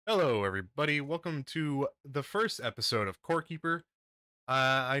Hello, everybody. Welcome to the first episode of Corekeeper.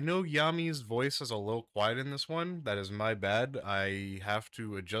 I know Yami's voice is a little quiet in this one. That is my bad. I have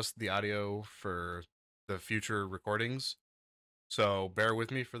to adjust the audio for the future recordings. So bear with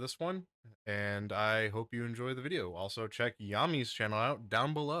me for this one, and I hope you enjoy the video. Also, check Yami's channel out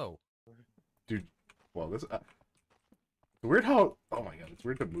down below. Dude, well, this... weird how... oh my god, it's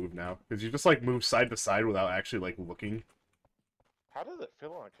weird to move now. Because you just, like, move side to side without actually, like, looking. How does it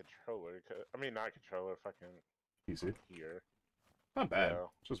feel on a controller? I mean, not controller, fucking PC. here. Not bad. Yeah.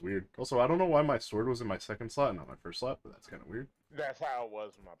 It's just weird. Also, I don't know why my sword was in my second slot and not my first slot, but that's kind of weird. That's how it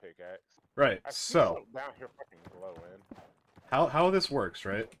was with my pickaxe. Right, I see so... something down here fucking glowing. How this works,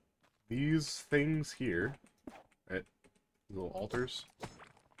 right? These things here, right? Little altars.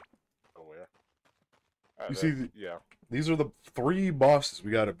 Oh, where? You see, yeah. these are the 3 bosses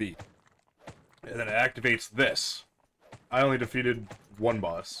we gotta beat. And then it activates this. I only defeated 1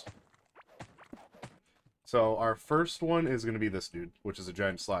 boss. So our first one is gonna be this dude, which is a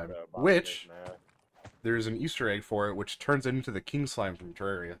giant slime. Which, there's an Easter egg for it, which turns it into the king slime from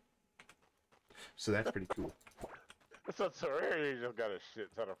Terraria. So that's pretty cool. So Terraria just got a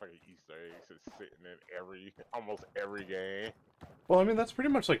shit ton of fucking Easter eggs that's sitting in almost every game. Well, I mean, that's pretty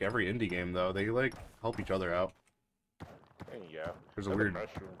much like every indie game, though. They, like, help each other out. And yeah. There's a weird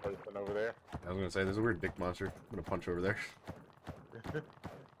mushroom person over there. I was gonna say, there's a weird dick monster. I'm gonna punch over there.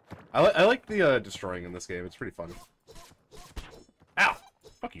 I like the destroying in this game. It's pretty fun. Ow!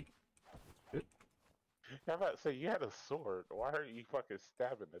 Fuck you. Shit. How about say you had a sword? Why are you fucking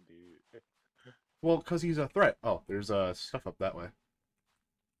stabbing the dude? Well, because he's a threat. Oh, there's stuff up that way.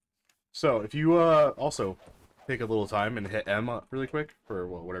 So, if you also take a little time and hit M really quick for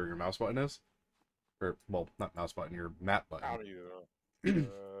whatever your mouse button is. Or, well, not mouse button, your map button. How do you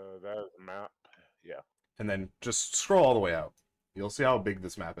know? That is a map. Yeah. And then just scroll all the way out. You'll see how big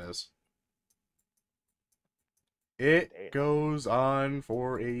this map is. It goes on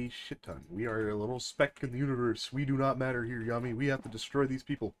for a shit ton. We are a little speck in the universe. We do not matter here, Yami. We have to destroy these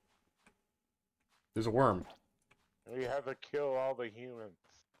people. There's a worm. We have to kill all the humans.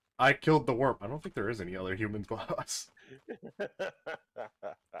 I killed the worm. I don't think there is any other humans boss.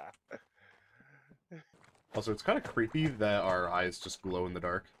 Also, it's kind of creepy that our eyes just glow in the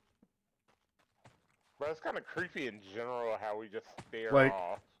dark. Bro, it's kind of creepy in general how we just stare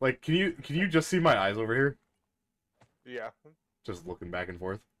off. Like, can you just see my eyes over here? Yeah. Just looking back and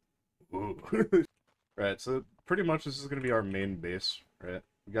forth. Ooh. Right, so pretty much this is going to be our main base, right?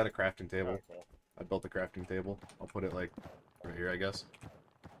 We got a crafting table. Okay. I built a crafting table. I'll put it, like, right here, I guess.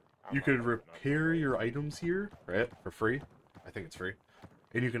 You could repair your items here, right, for free. I think it's free.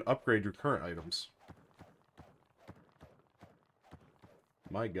 And you can upgrade your current items.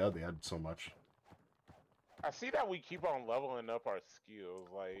 My god, they added so much. I see that we keep on leveling up our skills.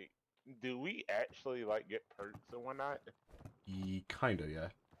 Like, do we actually, like, get perks and whatnot? Kinda, yeah.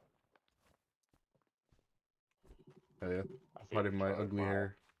 Oh, yeah. Hiding my ugly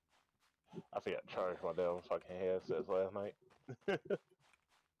hair. I forgot to charge my damn fucking headsets last night. How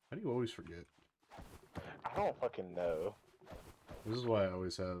do you always forget? I don't fucking know. This is why I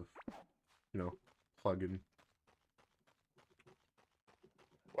always have, you know, plug-in.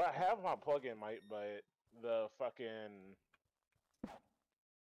 Well, I have my plug-in mic, but the fucking...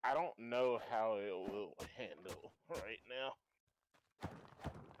 I don't know how it will handle right now.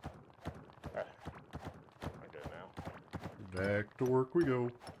 I'm good now. Back to work we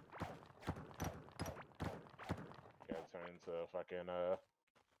go. Gotta turn into a fucking,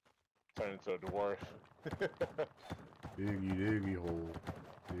 turn into a dwarf. Diggy diggy hole.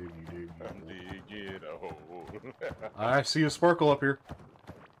 Diggy diggy I'm digging a hole. I see a sparkle up here.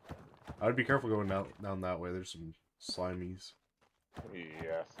 I'd be careful going down that way. There's some slimies.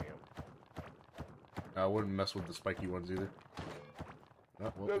 Yeah, I see him. I wouldn't mess with the spiky ones either.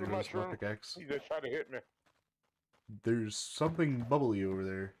 Oh, well, There's a there goes my mushroom. pickaxe. He just tried to hit me. There's something bubbly over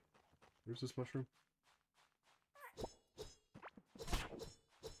there. Where's this mushroom?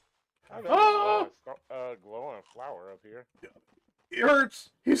 Oh, there's a glowing flower up here. It hurts!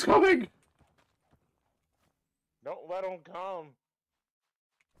 He's coming! Don't let him come.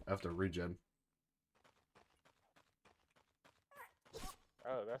 I have to regen.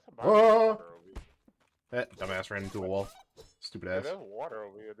 Oh, that's about Oh! water over here. That dumbass ran into a wall. Stupid Yeah, ass. there's water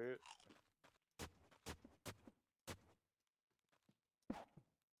over here, dude.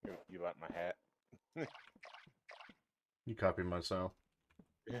 You like my hat? You copied my style.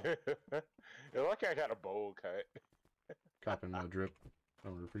 It like I got a bowl cut. Copying my drip. I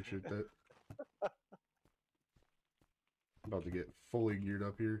would appreciate that. I'm about to get fully geared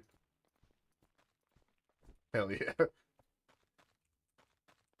up here. Hell yeah.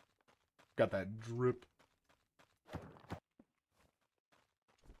 Got that drip.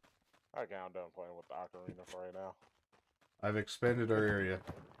 Okay, I'm done playing with the ocarina for right now. I've expanded our area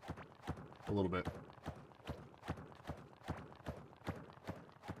a little bit.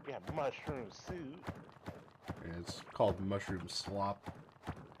 Yeah, mushroom soup. Yeah, it's called mushroom slop.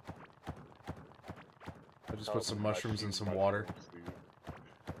 I just put some mushrooms in some water. Soup.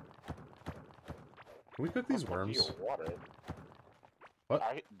 Can we cook these worms? How the fuck you get water? What?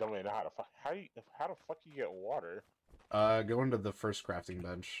 I don't even know how to fuck. How the fuck you get water? Go into the first crafting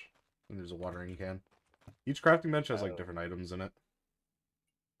bench, and there's a watering can. Each crafting bench has like different items in it.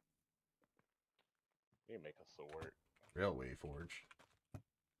 You make a sword. Railway forge.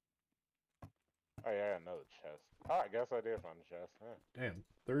 Oh yeah, another chest. Oh, I guess I did find the chest. Huh. Damn,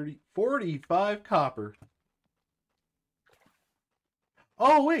 45 copper.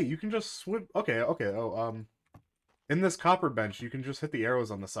 Oh wait, you can just swim. Okay. Oh, in this copper bench, you can just hit the arrows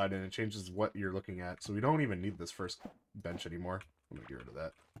on the side, and it changes what you're looking at. So we don't even need this first bench anymore. I'm gonna get rid of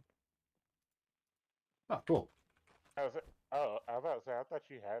that. Oh, cool. I was about to say, I thought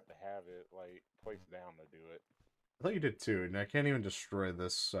you had to have it like placed down to do it. I thought you did too, and I can't even destroy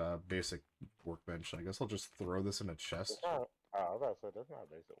this basic workbench. I guess I'll just throw this in a chest. I was about to say, that's not a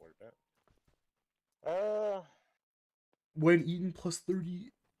basic workbench. When eating plus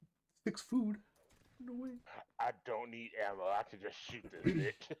 36 food. No way. I don't need ammo. I can just shoot this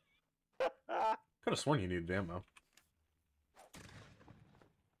bitch. Could have sworn you needed ammo.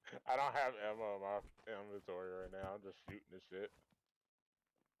 I don't have ammo in my inventory right now. I'm just shooting this shit.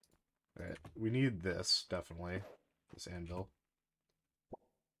 Alright, we need this, definitely. This anvil.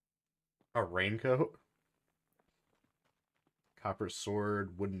 A raincoat. Copper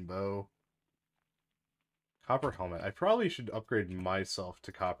sword, wooden bow. Copper helmet. I probably should upgrade myself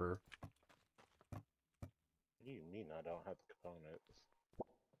to copper. What do you mean I don't have the components?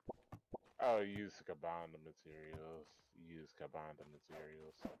 Oh, use to combine the materials. Use combine the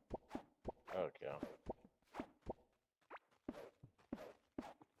materials. Okay.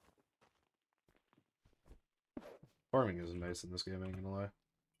 Farming is nice in this game, I ain't gonna lie.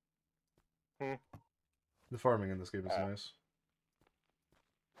 Hmm. The farming in this game is nice.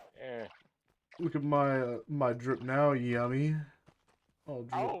 Yeah. Look at my my drip now, Yami. All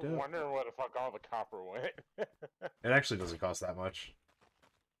dripped I was out. wondering where the fuck all the copper went. It actually doesn't cost that much.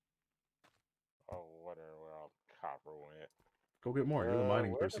 Oh, wondering where all the copper went. Go get more. You're the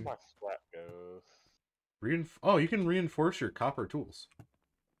mining where person. did my scrap goes? Oh, you can reinforce your copper tools.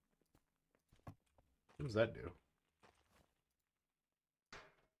 What does that do?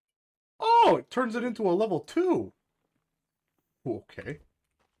 Oh, it turns it into a level 2. Okay.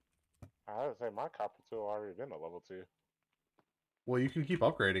 I would say my copper tool already been a level 2. Well, you can keep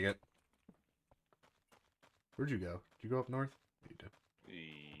upgrading it. Where'd you go? Did you go up north? You did.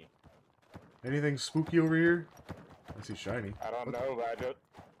 Anything spooky over here? I see shiny. I don't know, but I just...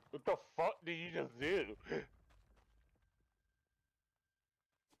 What the fuck did you just do?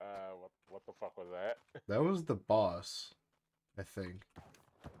 What the fuck was that? That was the boss, I think.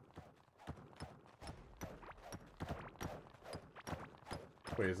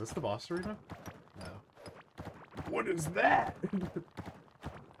 Wait, is this the boss arena? No. What is that?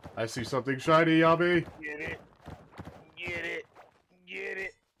 I see something shiny, Yami. Get it. Get it. Get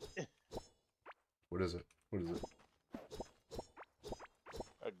it. What is it? What is it?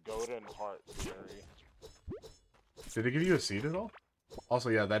 A golden heart berry. Did it give you a seed at all? Also,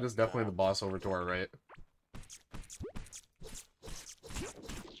 yeah, that is definitely the boss over to our right.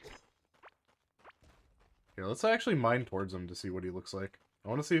 Here, let's actually mine towards him to see what he looks like. I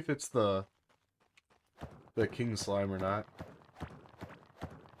want to see if it's the king slime or not.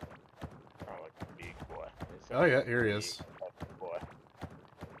 Oh, like a big boy. Oh yeah, here he is. Boy.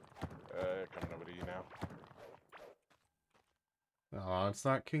 Coming over to you now. Oh, it's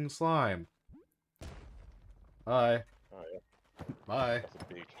not King Slime. Bye. Oh yeah. Bye. That's a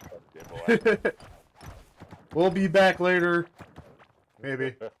big boy. We'll be back later.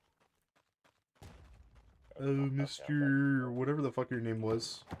 Maybe. Mr. whatever the fuck your name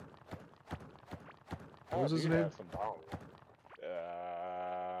was. What was his name?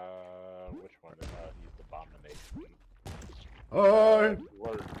 Which one is that? He's Abomination. Oh!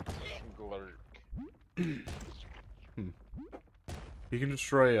 Glurk. You can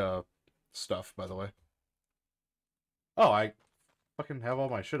destroy stuff, by the way. Oh, I fucking have all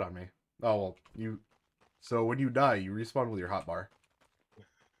my shit on me. Oh, well, you... So when you die, you respawn with your hotbar.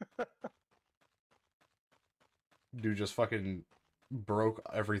 Dude just fucking broke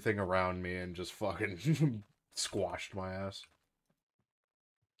everything around me and just fucking squashed my ass.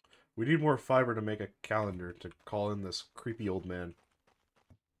 We need more fiber to make a calendar to call in this creepy old man.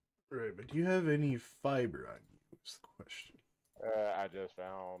 Right, but do you have any fiber on you? Is the question. I just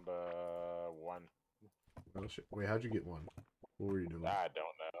found one. Oh shit! Wait, how'd you get one? What were you doing? I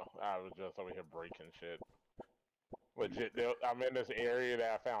don't know. I was just over here breaking shit. Legit, I'm in this area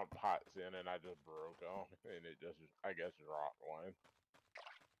that I found pots in, and I just broke them, and it just, I guess, dropped one.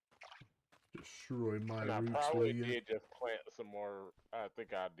 Destroy my And I roots, will probably ya? did just plant some more. I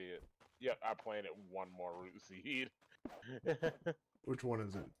think I did. Yep, I planted one more root seed. Which one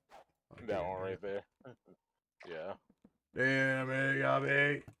is it? Okay, That one right there. Yeah. Damn it,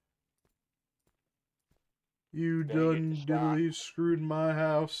 Yami. You Dang it, done Shock. diddly screwed my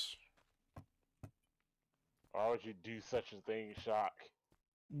house. Why would you do such a thing, Shock?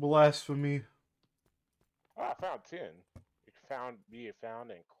 Blasphemy. Oh, I found 10. It be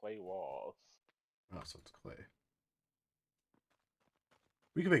found in clay walls. Oh, so it's clay.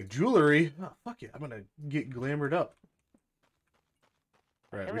 We can make jewelry. Oh, fuck it. I'm gonna get glamored up.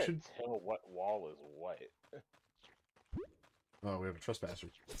 Right, I we can't should. tell what wall is what. Oh, we have a trespasser.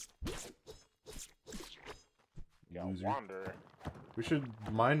 Yeah, Loser. wander. We should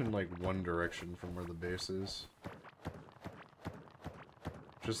mine in like one direction from where the base is.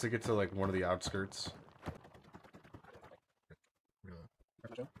 Just to get to like one of the outskirts.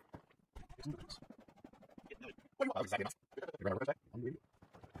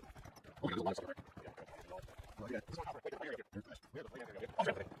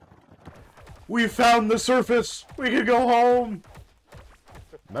 We found the surface! We can go home!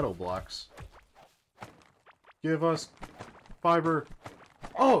 Metal blocks. Give us fiber.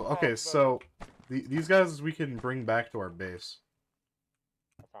 Oh, okay, so these guys we can bring back to our base.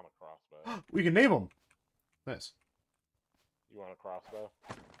 I found a crossbow. We can name them! Nice. You want a crossbow?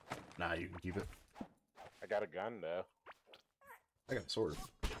 Nah, you can keep it. I got a gun though. I got a sword.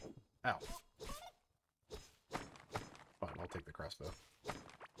 Ow. Fine, I'll take the crossbow.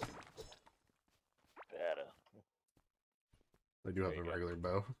 Better. I do have There a you go. regular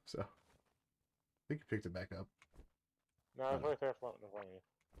bow, so I think you picked it back up. No, it's right there floating in front of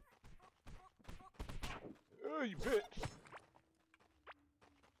you. Oh, you bitch!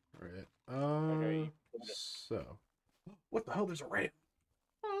 Alright, Okay, so... What the hell? There's a ram!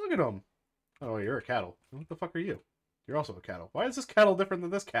 Oh, look at him! Oh, you're a cattle. What the fuck are you? You're also a cattle. Why is this cattle different than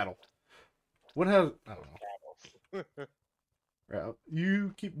this cattle? What has... I don't know. Cattle. Right,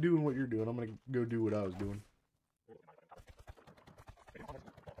 you keep doing what you're doing. I'm gonna go do what I was doing.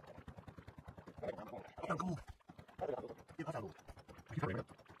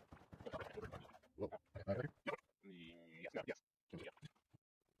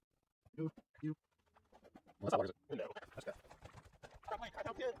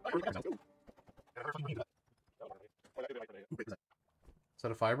 Is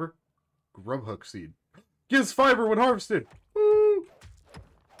that a fiber? Grub hook seed. Gives fiber when harvested! Woo!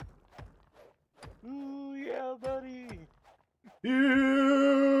 Ooh, yeah, buddy!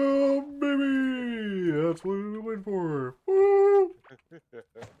 Yeah, baby! That's what we went for. Woo!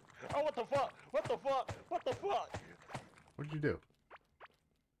 Oh, what the fuck? What the fuck? What the fuck? What did you do?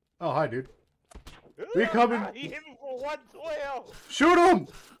 Oh, hi, dude. We coming? He hit me for 112! Shoot him!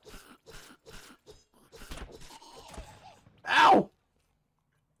 Ow!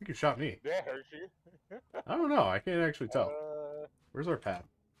 I think you shot me. That hurt you. I don't know. I can't actually tell. Where's our path?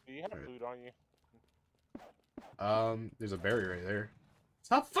 Do you have Right. food on you? There's a barrier right there.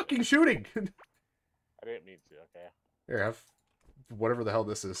 Stop fucking shooting! I didn't mean to, okay. Here, have whatever the hell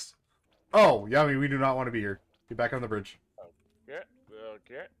this is. Oh, Yami, we do not want to be here. Get back on the bridge. Okay,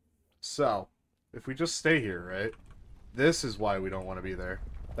 okay. So, if we just stay here, right? This is why we don't want to be there.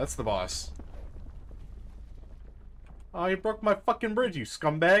 That's the boss. Oh, you broke my fucking bridge, you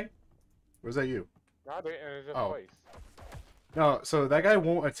scumbag! Or was that you? No, I didn't, it's just Oh. place. No, so that guy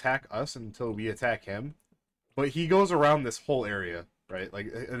won't attack us until we attack him. But he goes around this whole area, right? Like,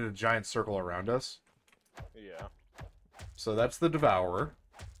 in a giant circle around us. Yeah. So that's the Devourer.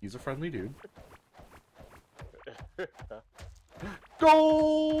 He's a friendly dude.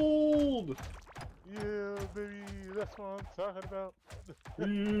 Gold! Yeah, baby, that's what I'm talking about.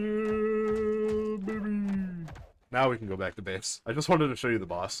 Yeah, baby! Now we can go back to base. I just wanted to show you the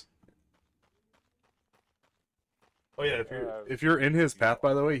boss. Oh yeah, if you're in his path,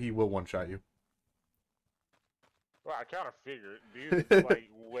 by the way, he will one-shot you. Well, I kind of figured. Dude's like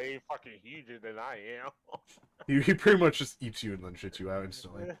way fucking huger than I am. He pretty much just eats you and then shits you out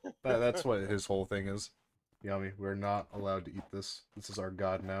instantly. That's what his whole thing is. Yummy, we're not allowed to eat this. This is our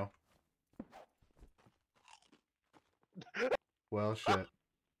god now. Well, shit.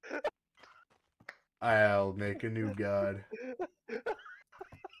 I'll make a new god.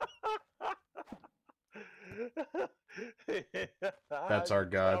 That's our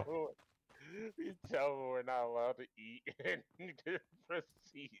god. tell them we're not allowed to eat and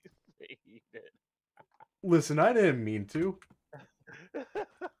proceed to eat it. Listen, I didn't mean to.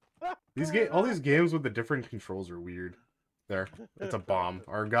 All these games with the different controls are weird. There, it's a bomb.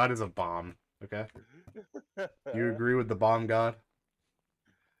 Our god is a bomb. Okay, you agree with the bomb god?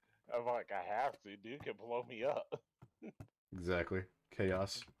 I'm like, I have to. Dude can blow me up. Exactly.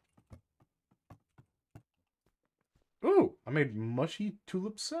 Chaos. Ooh, I made mushy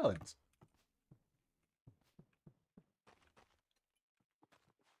tulip salads.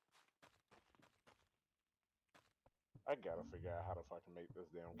 I gotta figure out how to fucking make this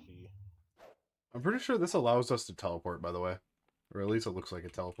damn key. I'm pretty sure this allows us to teleport, by the way. Or at least it looks like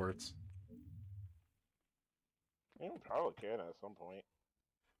it teleports. You probably can at some point.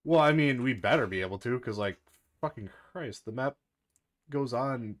 Well, I mean, we better be able to, because, like, fucking Christ, the map goes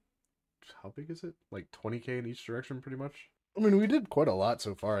on... How big is it? Like 20k in each direction, pretty much? I mean, we did quite a lot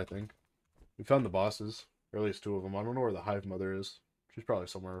so far, I think. We found the bosses, or at least 2 of them. I don't know where the Hive Mother is. She's probably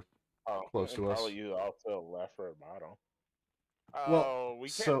somewhere close to us. Probably you off to the left or bottom. Well, Oh, we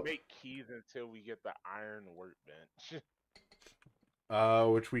can't make keys until we get the iron workbench.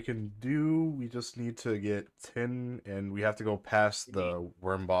 Which we can do. We just need to get tin, and we have to go past the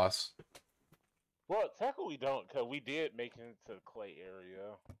worm boss. Well, technically we don't, because we did make it into the clay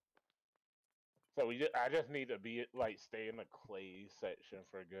area. So I just need to stay in the clay section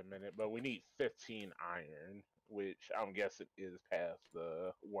for a good minute, but we need 15 iron, which I'm guessing is past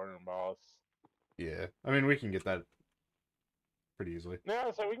the worm boss. Yeah, I mean, we can get that pretty easily.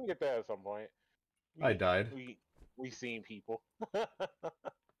 Yeah, so we can get that at some point. I died. We seen people. It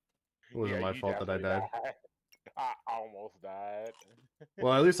wasn't my fault that I died. I almost died.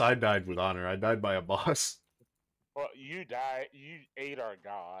 Well, at least I died with honor. I died by a boss. Well, you died. You ate our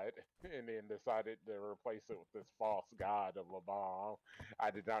god, and then decided to replace it with this false god of a bomb.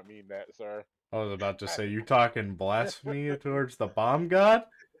 I did not mean that, sir. I was about to say, you talking blasphemy towards the bomb god?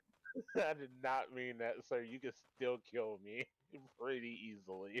 I did not mean that, sir. You can still kill me pretty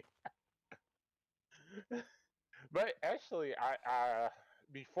easily. But actually, I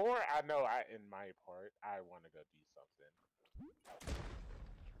before I know I end my part, I want to go do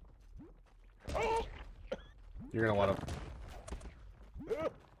something. Oh! You're gonna want to.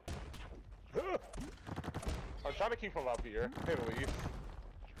 I'm trying to keep him up here, at least.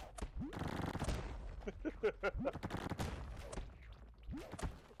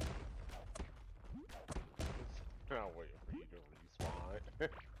 I'm waiting for you to respawn.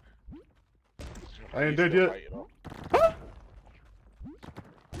 I ain't dead yet.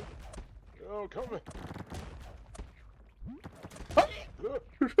 Oh, coming.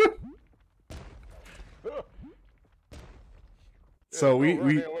 So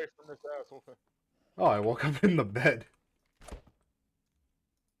we Oh, I woke up in the bed.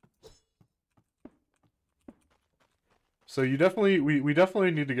 So you definitely we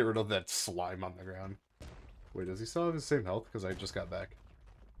definitely need to get rid of that slime on the ground. Wait, does he still have the same health? Because I just got back.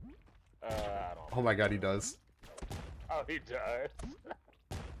 I don't Oh my god, he does. Oh, he does.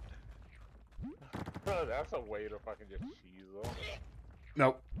 Oh, that's a way to fucking just cheese him.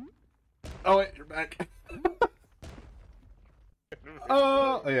 Nope. Oh wait, you're back.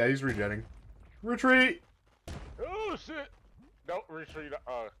 Oh yeah, he's regenning. Retreat! Oh shit! Don't retreat.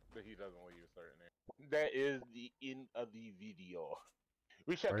 He doesn't leave a certain name. That is the end of the video.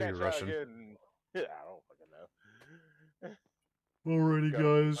 We should catch up again. Yeah, I don't fucking know. Alrighty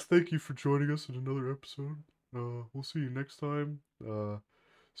guys, thank you for joining us in another episode. We'll see you next time.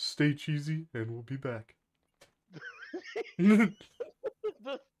 Stay cheesy, and we'll be back. Just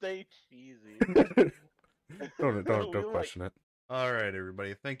stay cheesy. Don't question it. Alright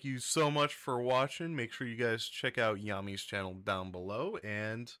everybody, thank you so much for watching. Make sure you guys check out Yami's channel down below,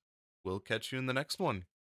 and we'll catch you in the next one.